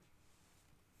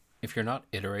If you're not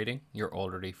iterating, you're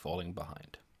already falling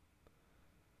behind.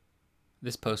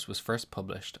 This post was first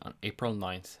published on April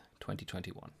 9th,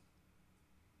 2021.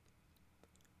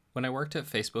 When I worked at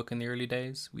Facebook in the early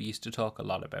days, we used to talk a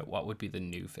lot about what would be the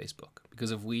new Facebook,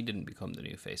 because if we didn't become the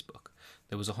new Facebook,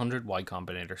 there was 100 Y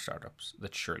Combinator startups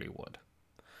that surely would.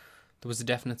 There was a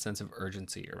definite sense of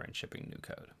urgency around shipping new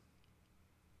code.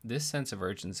 This sense of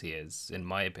urgency is, in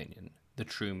my opinion, the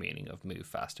true meaning of move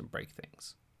fast and break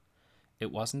things.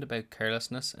 It wasn't about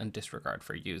carelessness and disregard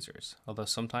for users, although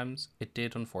sometimes it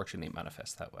did unfortunately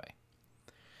manifest that way.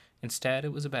 Instead,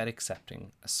 it was about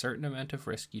accepting a certain amount of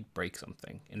risk you'd break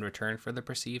something in return for the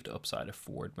perceived upside of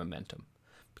forward momentum,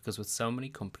 because with so many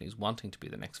companies wanting to be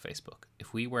the next Facebook,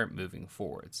 if we weren't moving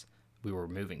forwards, we were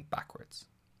moving backwards.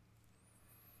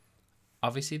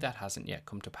 Obviously, that hasn't yet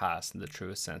come to pass in the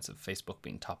truest sense of Facebook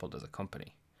being toppled as a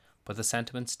company, but the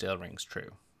sentiment still rings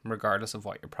true, regardless of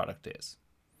what your product is.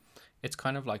 It's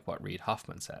kind of like what Reid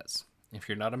Hoffman says: if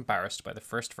you're not embarrassed by the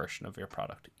first version of your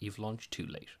product, you've launched too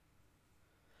late.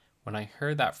 When I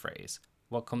hear that phrase,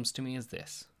 what comes to me is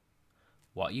this: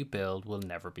 what you build will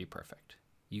never be perfect.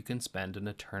 You can spend an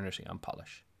eternity on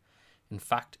polish. In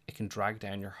fact, it can drag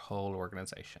down your whole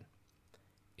organization.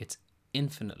 It's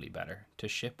infinitely better to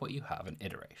ship what you have and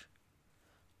iterate.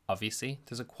 Obviously,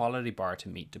 there's a quality bar to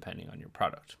meet depending on your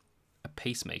product. A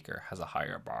pacemaker has a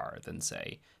higher bar than,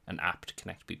 say, an app to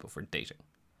connect people for dating.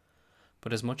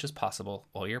 But as much as possible,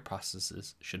 all your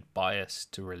processes should bias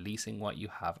to releasing what you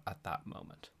have at that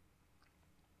moment.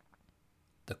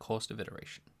 The cost of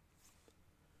iteration.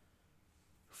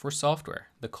 For software,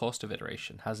 the cost of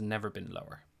iteration has never been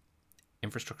lower.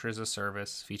 Infrastructure as a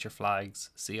service, feature flags,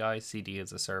 CI/CD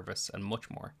as a service, and much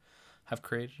more have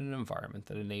created an environment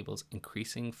that enables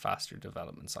increasing faster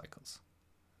development cycles.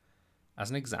 As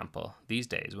an example, these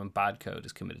days when bad code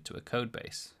is committed to a code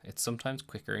base, it's sometimes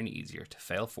quicker and easier to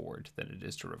fail forward than it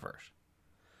is to revert.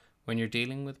 When you're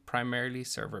dealing with primarily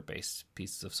server-based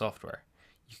pieces of software,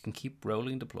 you can keep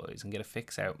rolling deploys and get a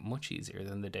fix out much easier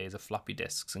than the days of floppy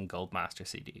disks and Goldmaster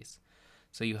CDs,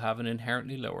 so you have an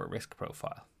inherently lower risk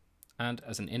profile. And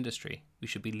as an industry, we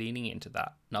should be leaning into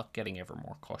that, not getting ever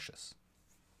more cautious.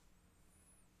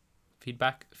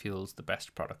 Feedback fuels the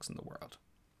best products in the world.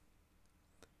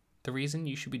 The reason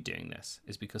you should be doing this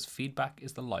is because feedback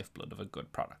is the lifeblood of a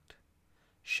good product.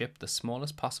 Ship the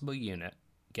smallest possible unit,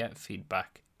 get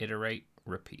feedback, iterate,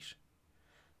 repeat.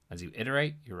 As you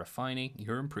iterate, you're refining,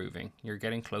 you're improving, you're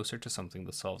getting closer to something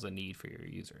that solves a need for your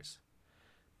users.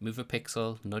 Move a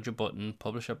pixel, nudge a button,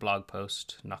 publish a blog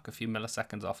post, knock a few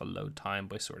milliseconds off a load time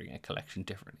by sorting a collection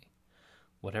differently.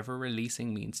 Whatever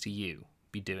releasing means to you,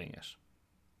 be doing it.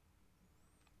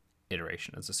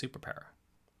 Iteration as a superpower.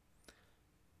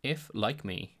 If, like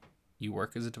me, you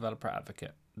work as a developer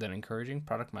advocate, then encouraging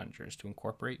product managers to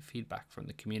incorporate feedback from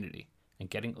the community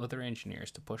and getting other engineers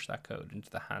to push that code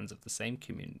into the hands of the same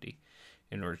community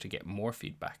in order to get more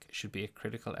feedback should be a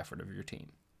critical effort of your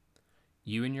team.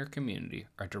 You and your community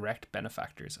are direct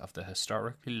benefactors of the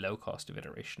historically low cost of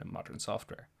iteration in modern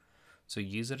software, so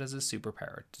use it as a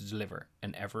superpower to deliver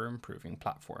an ever-improving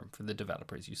platform for the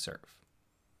developers you serve.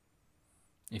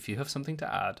 If you have something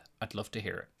to add, I'd love to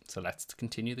hear it, so let's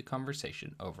continue the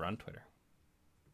conversation over on Twitter.